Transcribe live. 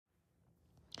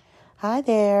Hi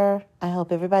there. I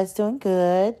hope everybody's doing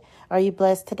good. Are you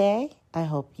blessed today? I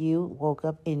hope you woke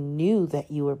up and knew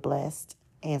that you were blessed.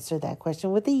 Answer that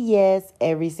question with a yes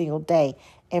every single day,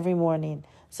 every morning.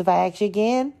 So if I ask you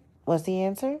again, what's the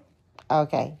answer?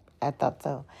 Okay, I thought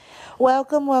so.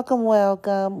 Welcome, welcome,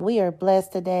 welcome. We are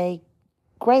blessed today.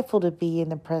 Grateful to be in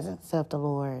the presence of the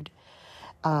Lord,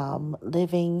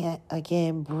 living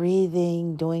again,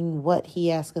 breathing, doing what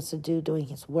He asks us to do, doing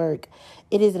His work.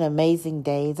 It is an amazing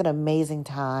day. It's an amazing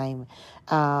time.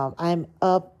 I'm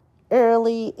up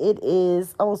early. It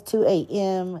is almost 2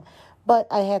 a.m., but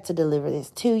I had to deliver this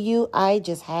to you. I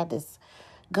just had this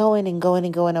going and going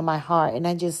and going on my heart, and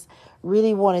I just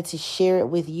really wanted to share it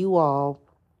with you all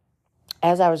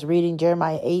as I was reading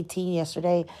Jeremiah 18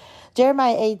 yesterday.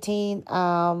 Jeremiah 18,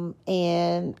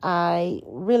 and I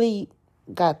really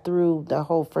got through the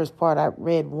whole first part. I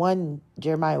read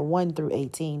Jeremiah 1 through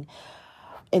 18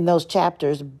 in those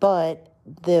chapters, but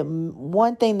the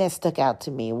one thing that stuck out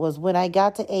to me was when I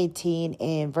got to 18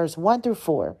 and verse 1 through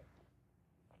 4.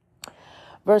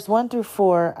 Verse 1 through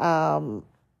 4,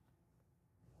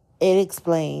 it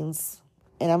explains,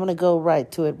 and I'm going to go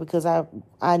right to it because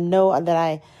I know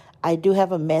that I do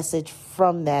have a message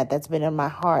from that's been in my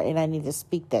heart, and I need to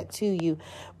speak that to you.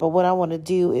 But what I want to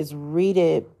do is read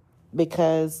it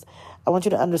because I want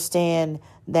you to understand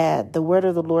that the word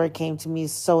of the Lord came to me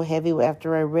so heavy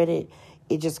after I read it.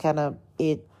 It just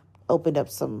it opened up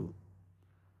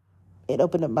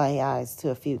my eyes to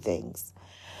a few things.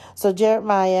 So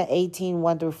Jeremiah 18,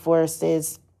 1 through 4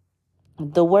 says,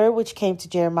 "The word which came to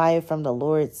Jeremiah from the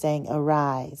Lord, saying,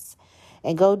 Arise,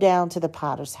 and go down to the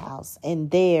potter's house,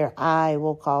 and there I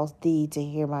will cause thee to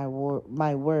hear my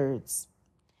words.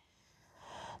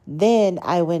 Then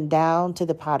I went down to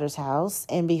the potter's house,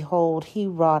 and behold, he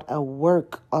wrought a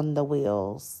work on the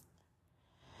wheels.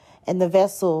 And the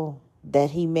vessel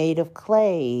that he made of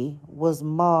clay was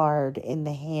marred in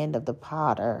the hand of the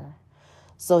potter.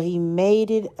 So he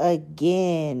made it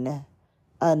again,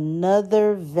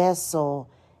 another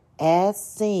vessel, as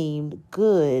seemed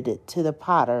good to the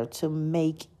potter to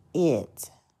make it."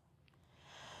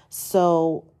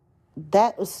 So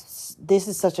this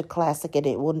is such a classic, and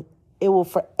it will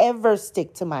forever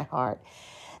stick to my heart.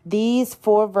 These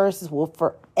 4 verses will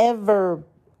forever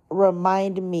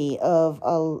remind me of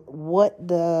what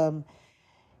the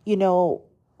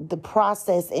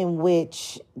process in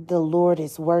which the Lord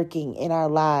is working in our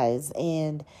lives.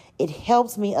 And it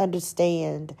helps me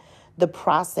understand the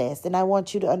process. And I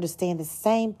want you to understand the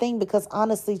same thing because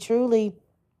honestly, truly,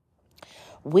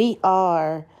 we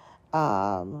are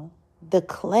the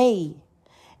clay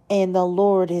and the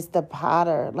Lord is the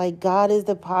potter. Like God is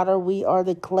the potter. We are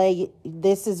the clay.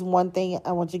 This is one thing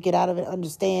I want you to get out of it.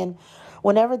 Understand,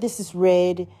 whenever this is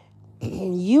read,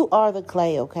 you are the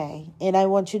clay, okay? And I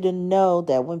want you to know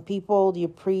that when people, your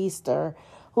priest or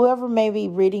whoever may be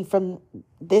reading from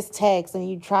this text and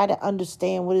you try to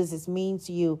understand what does this mean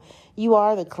to you, you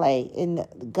are the clay and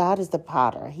God is the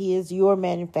potter. He is your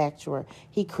manufacturer.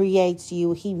 He creates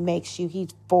you. He makes you. He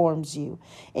forms you.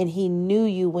 And he knew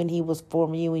you when he was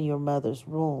forming you in your mother's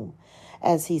womb,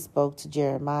 as he spoke to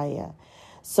Jeremiah.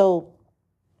 So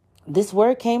this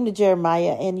word came to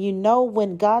Jeremiah, and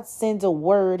when God sends a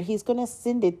word, he's going to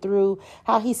send it through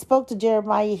how he spoke to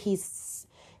Jeremiah. He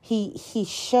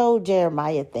showed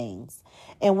Jeremiah things.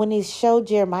 And when he showed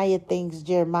Jeremiah things,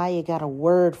 Jeremiah got a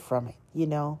word from it,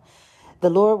 The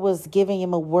Lord was giving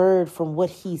him a word from what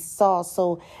he saw.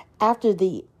 So after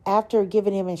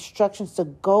giving him instructions to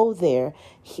go there,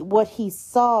 what he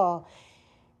saw,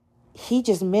 he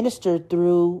just ministered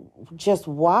through just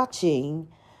watching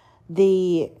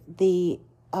the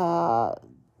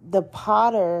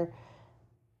potter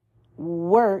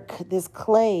work this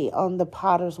clay on the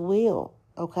potter's wheel.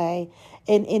 Okay.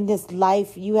 And in this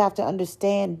life, you have to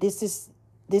understand this is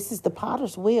the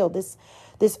potter's wheel, this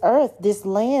earth, this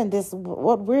land, this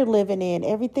what we're living in,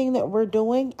 everything that we're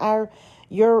doing,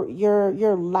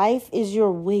 your life is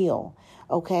your wheel.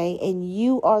 Okay. And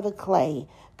you are the clay.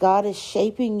 God is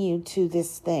shaping you to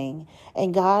this thing,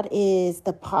 and God is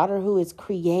the potter who is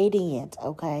creating it,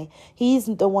 okay? He's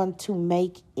the one to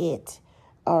make it,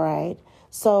 all right?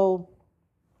 So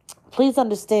please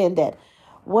understand that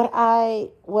what I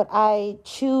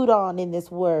chewed on in this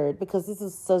word, because this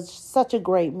is such a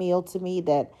great meal to me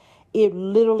that it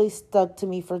literally stuck to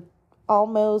me for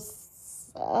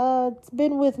almost, it's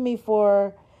been with me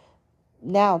for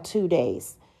now 2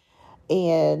 days.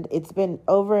 And it's been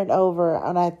over and over.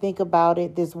 And I think about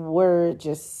it, this word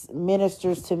just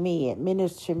ministers to me. It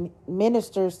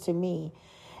ministers to me.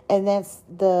 And that's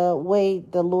the way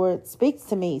the Lord speaks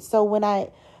to me. So when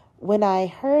I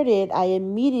heard it, I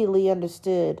immediately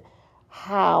understood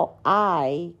how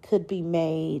I could be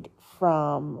made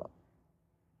from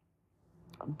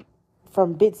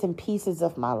bits and pieces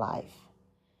of my life,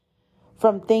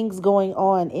 from things going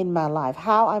on in my life,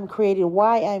 how I'm created,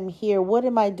 why I'm here, what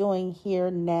am I doing here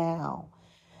now?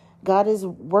 God is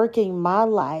working my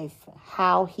life,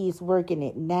 how he's working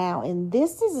it now. And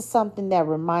this is something that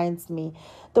reminds me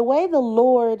the way the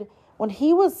Lord, when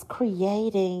he was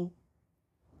creating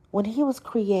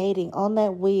on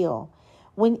that wheel,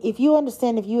 if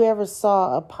you ever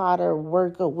saw a potter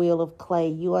work a wheel of clay,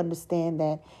 you understand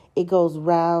that it goes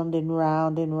round and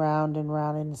round and round and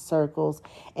round in circles,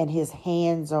 and his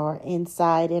hands are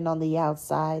inside and on the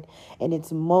outside, and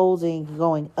it's molding,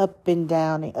 going up and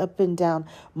down,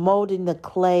 molding the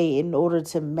clay in order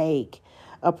to make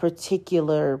a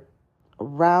particular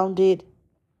rounded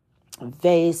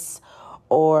vase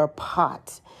or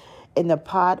pot. And the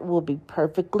pot will be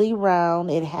perfectly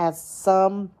round. It has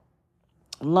some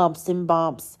lumps and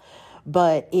bumps,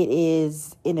 but it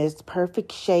is in its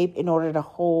perfect shape in order to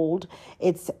hold.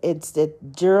 It's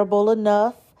durable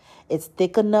enough. It's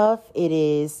thick enough.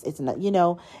 It's not,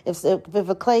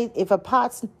 if a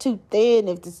pot's too thin,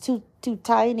 if it's too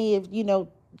tiny,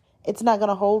 it's not going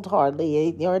to hold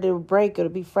hardly, or it'll break, it'll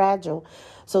be fragile.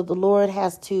 So the Lord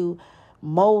has to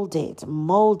mold it,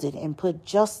 and put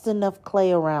just enough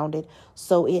clay around it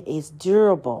so it is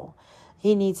durable.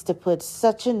 He needs to put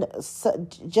just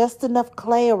enough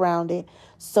clay around it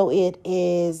so it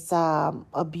is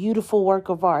a beautiful work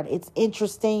of art. It's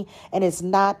interesting, and it's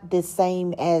not the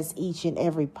same as each and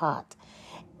every pot.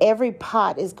 Every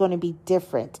pot is going to be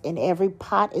different, and every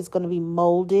pot is going to be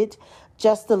molded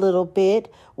just a little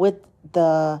bit with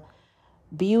the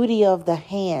beauty of the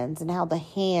hands and how the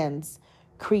hands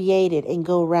create it and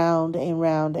go round and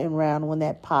round and round when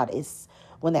that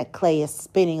clay is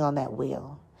spinning on that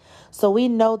wheel. So we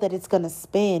know that it's going to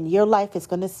spin. Your life is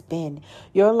going to spin.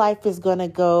 Your life is going to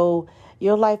go.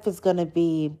 Your life is going to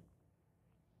be,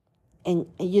 and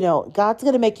God's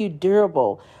going to make you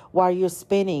durable while you're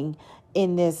spinning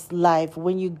in this life,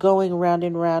 when you're going round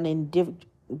and round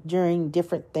during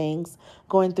different things,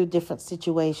 going through different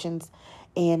situations.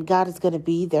 And God is going to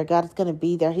be there. God is going to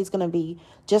be there. He's going to be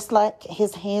just like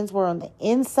his hands were on the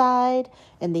inside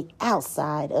and the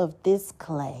outside of this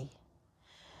clay,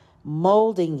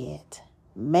 molding it,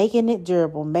 making it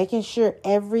durable, making sure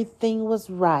everything was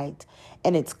right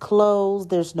and it's closed.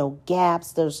 There's no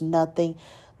gaps. There's nothing.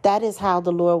 That is how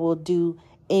the Lord will do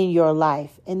in your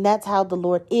life. And that's how the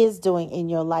Lord is doing in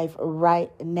your life right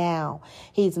now.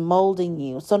 He's molding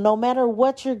you. So no matter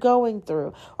what you're going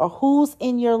through or who's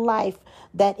in your life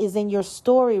that is in your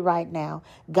story right now,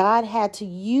 God had to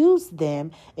use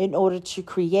them in order to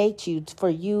create you, for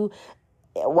you.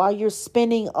 While you're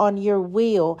spinning on your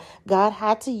wheel, God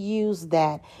had to use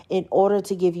that in order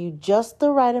to give you just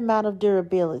the right amount of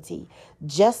durability,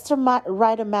 just the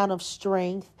right amount of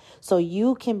strength, so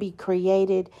you can be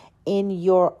created in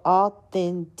your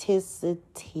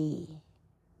authenticity.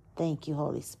 Thank you,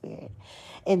 Holy Spirit.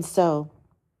 And so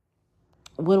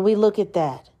when we look at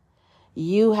that,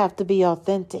 you have to be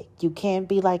authentic. You can't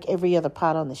be like every other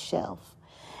pot on the shelf.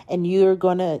 And you're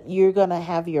gonna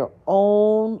have your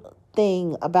own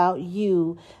thing about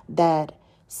you that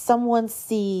someone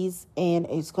sees and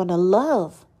is going to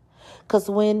love. Because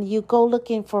when you go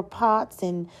looking for pots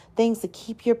and things to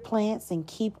keep your plants and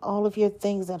keep all of your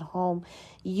things at home,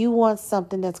 you want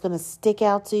something that's going to stick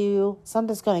out to you, something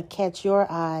that's going to catch your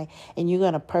eye, and you're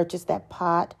going to purchase that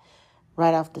pot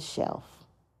right off the shelf.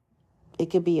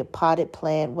 It could be a potted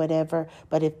plant, whatever.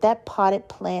 But if that potted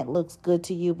plant looks good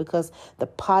to you because the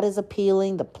pot is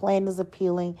appealing, the plant is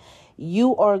appealing,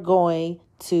 you are going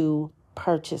to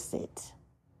purchase it,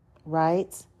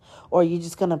 right? Or you're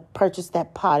just going to purchase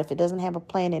that pot. If it doesn't have a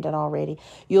plant in it already,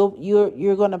 you're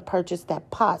going to purchase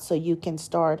that pot so you can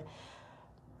start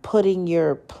putting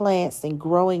your plants and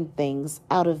growing things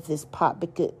out of this pot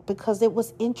because it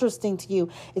was interesting to you.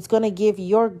 It's going to give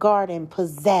your garden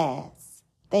pizzazz.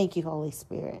 Thank you, Holy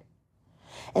Spirit.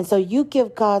 And so you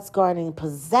give God's garden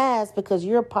pizzazz because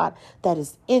you're a pot that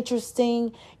is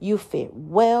interesting. You fit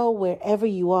well wherever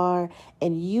you are,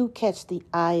 and you catch the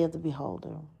eye of the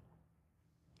beholder.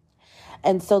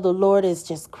 And so the Lord is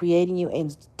just creating you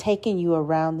and taking you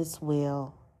around this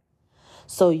wheel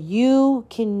so you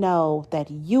can know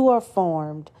that you are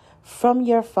formed from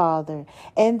your Father.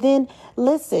 And then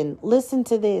listen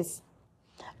to this.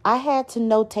 I had to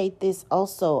notate this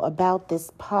also about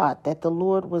this pot that the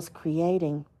Lord was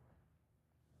creating.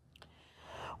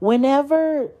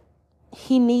 Whenever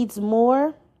he needs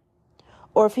more,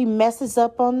 or if he messes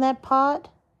up on that pot,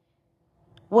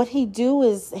 what he do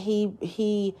is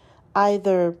he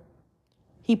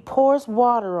He pours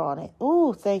water on it.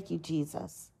 Ooh, thank you,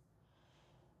 Jesus.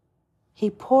 He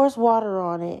pours water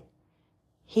on it.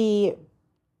 He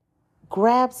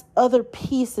grabs other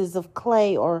pieces of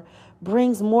clay or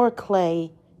brings more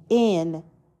clay in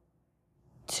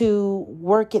to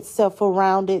work itself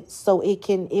around it so it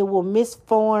will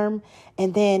misform,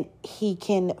 and then he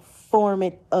can form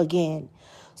it again.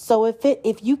 So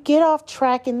if you get off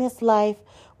track in this life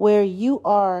where you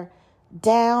are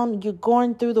down, you're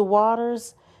going through the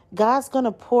waters, God's going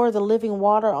to pour the living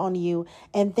water on you,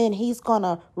 and then he's going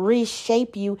to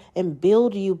reshape you and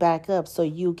build you back up so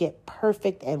you get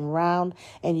perfect and round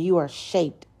and you are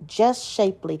shaped, just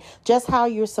shapely, just how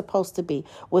you're supposed to be,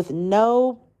 with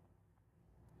no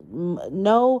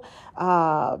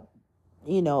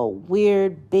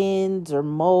weird bends or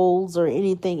molds or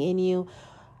anything in you.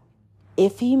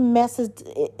 If he messes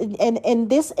and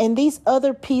these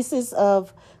other pieces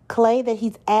of clay that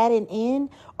he's adding in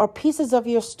are pieces of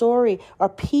your story or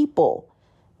people,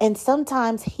 and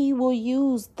sometimes he will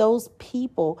use those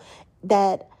people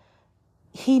that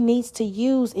he needs to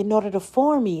use in order to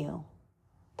form you.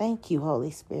 Thank you,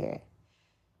 Holy Spirit.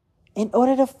 In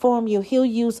order to form you, he'll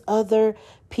use other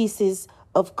pieces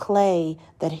of clay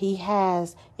that he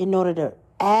has in order to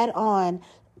add on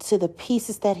to the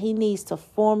pieces that he needs to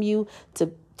form you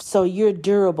so you're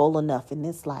durable enough in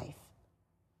this life.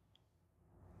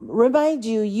 Remind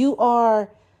you, you are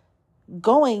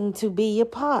going to be a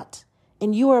pot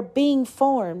and you are being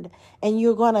formed, and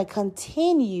you're going to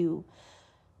continue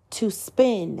to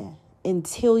spin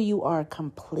until you are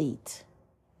complete.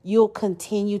 You'll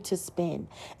continue to spin,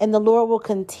 and the Lord will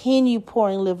continue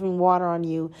pouring living water on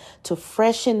you to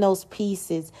freshen those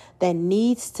pieces that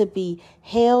needs to be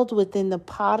held within the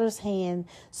potter's hand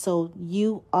so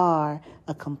you are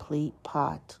a complete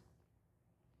pot.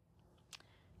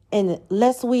 And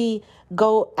lest we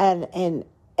go and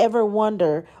ever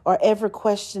wonder or ever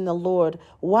question the Lord,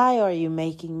 why are you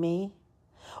making me?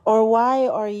 Or why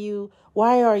are you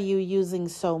using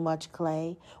so much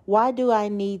clay? Why do I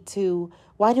need to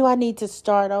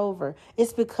start over?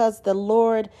 It's because the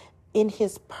Lord, in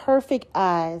his perfect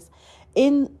eyes,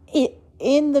 in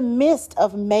the midst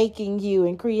of making you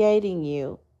and creating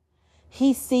you,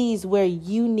 he sees where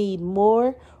you need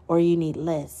more or you need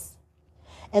less.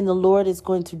 And the Lord is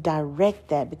going to direct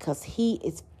that because he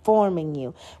is forming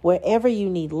you. Wherever you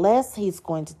need less, he's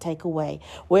going to take away.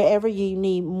 Wherever you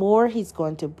need more, he's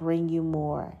going to bring you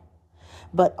more.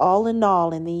 But all in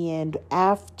all, in the end,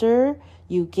 after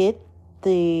you get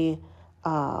the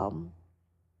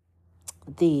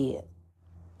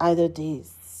either the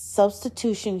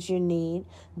substitutions you need,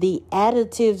 the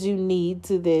additives you need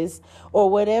to this, or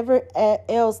whatever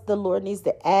else the Lord needs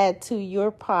to add to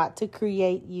your pot to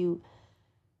create you,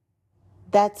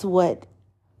 that's what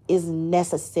is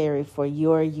necessary for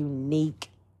your unique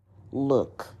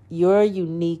look, your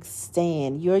unique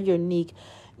stand, your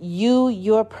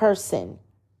person.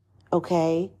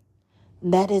 Okay?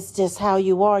 That is just how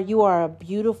you are. You are a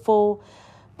beautiful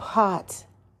pot,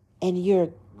 and you're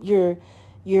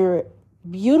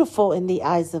beautiful in the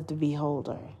eyes of the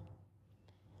beholder,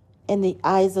 in the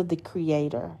eyes of the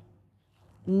creator.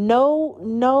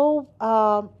 No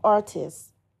artist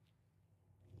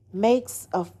makes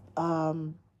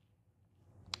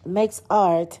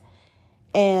art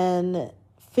and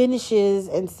finishes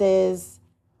and says,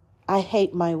 I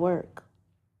hate my work.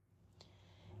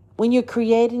 When you're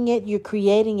creating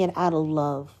it out of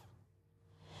love.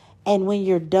 And when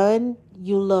you're done,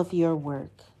 you love your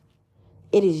work.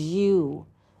 It is you.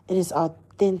 It is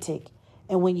authentic.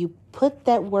 And when you put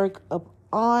that work up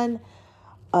on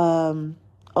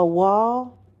a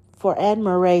wall for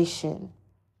admiration,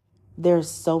 there's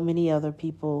so many other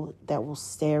people that will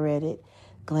stare at it,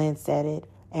 glance at it,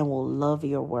 and will love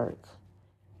your work.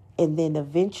 And then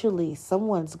eventually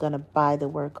someone's going to buy the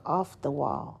work off the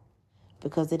wall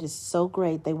because it is so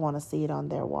great they want to see it on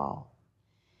their wall.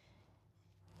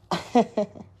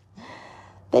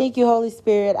 Thank you, Holy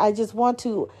Spirit. I just want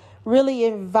to really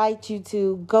invite you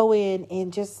to go in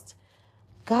and just,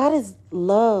 God is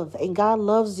love, and God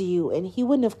loves you, and he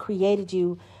wouldn't have created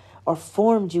you or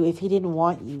formed you if he didn't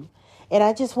want you. And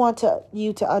I just want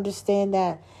you to understand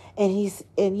that. And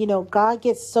God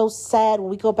gets so sad when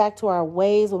we go back to our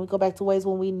ways, when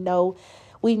we know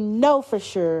for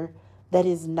sure that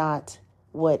is not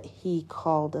what he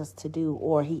called us to do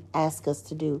or he asked us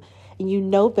to do. And you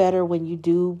know better when you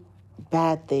do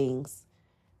bad things.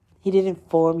 He didn't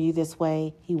form you this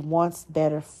way. He wants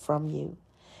better from you.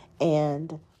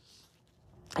 And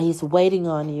he's waiting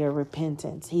on your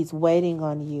repentance. He's waiting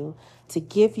on you to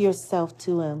give yourself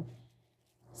to him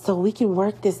so we can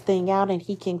work this thing out and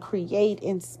he can create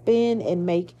and spin and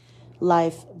make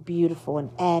life beautiful and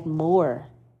add more.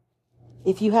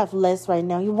 If you have less right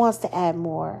now, he wants to add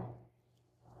more.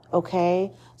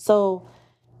 Okay? So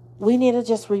we need to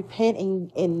just repent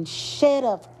and shed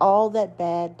up all that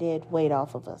bad, dead weight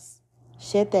off of us.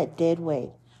 Shed that dead weight.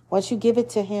 Once you give it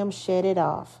to him, shed it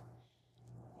off.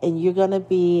 And you're going to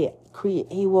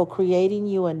he will create in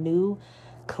you a new,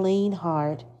 clean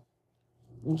heart.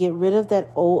 And get rid of that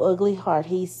old, ugly heart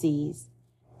he sees.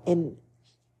 And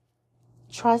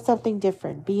try something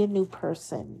different. Be a new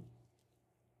person.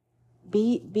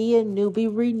 Be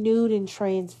renewed and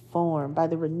transformed by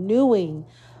the renewing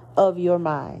of your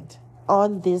mind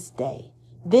on this day.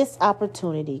 This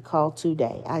opportunity called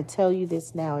today. I tell you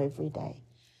this now every day.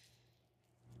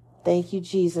 Thank you,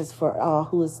 Jesus, for all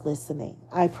who is listening.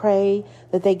 I pray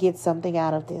that they get something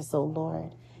out of this, oh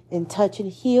Lord. And touch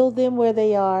and heal them where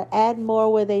they are. Add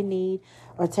more where they need,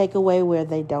 or take away where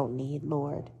they don't need,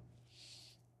 Lord.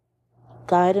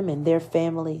 Guide them and their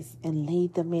families and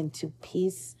lead them into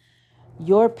peace,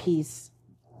 your peace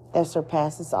that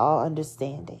surpasses all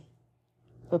understanding.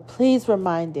 But please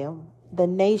remind them, the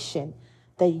nation,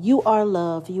 that you are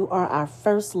love. You are our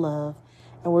first love,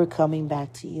 and we're coming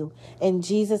back to you. In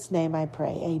Jesus' name I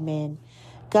pray. Amen.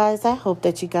 Guys, I hope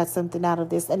that you got something out of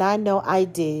this, and I know I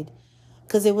did,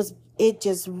 because it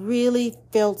just really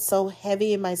felt so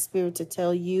heavy in my spirit to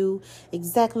tell you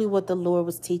exactly what the Lord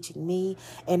was teaching me.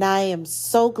 And I am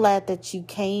so glad that you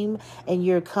came and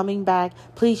you're coming back.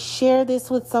 Please share this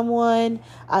with someone.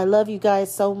 I love you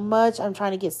guys so much. I'm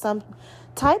trying to get some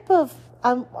type of,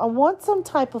 I want some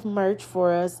type of merch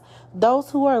for us. Those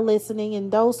who are listening and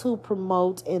those who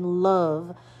promote and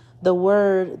love the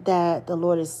word that the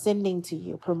Lord is sending to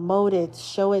you. Promote it,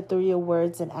 show it through your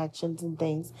words and actions and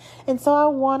things. And so I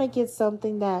want to get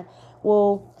something that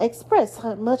will express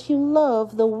how much you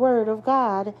love the word of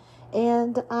God.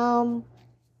 And I'll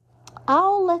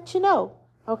let you know.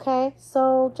 Okay?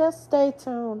 So just stay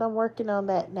tuned. I'm working on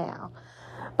that now.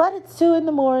 But it's 2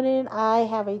 a.m. I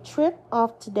have a trip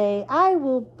off today. I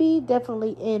will be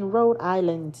definitely in Rhode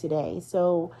Island today.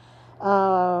 So,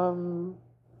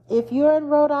 if you're in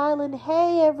Rhode Island,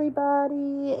 hey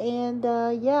everybody, and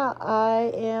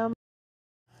I am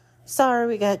sorry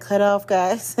we got cut off,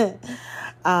 guys.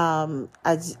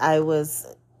 I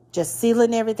was just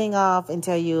sealing everything off and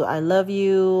tell you I love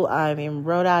you. I'm in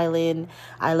Rhode Island.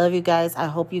 I love you guys. I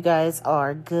hope you guys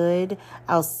are good.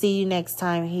 I'll see you next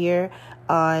time here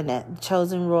on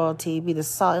Chosen Royalty. Be the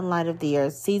salt and light of the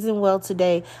earth. Season well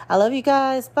today. I love you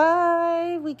guys.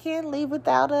 Bye. We can't leave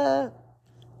without a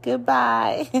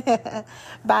goodbye.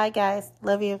 Bye, guys.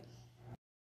 Love you.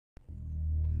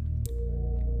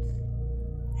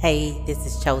 Hey, this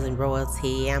is Chosen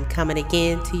Royalty. I'm coming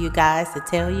again to you guys to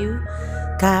tell you,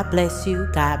 God bless you.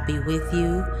 God be with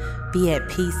you. Be at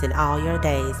peace in all your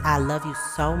days. I love you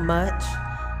so much.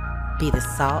 Be the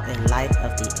salt and light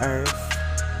of the earth.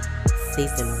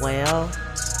 Season well.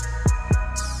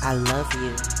 I love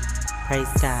you.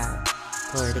 Praise God.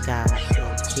 Glory to God.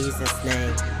 In Jesus'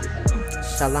 name.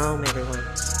 Shalom, everyone.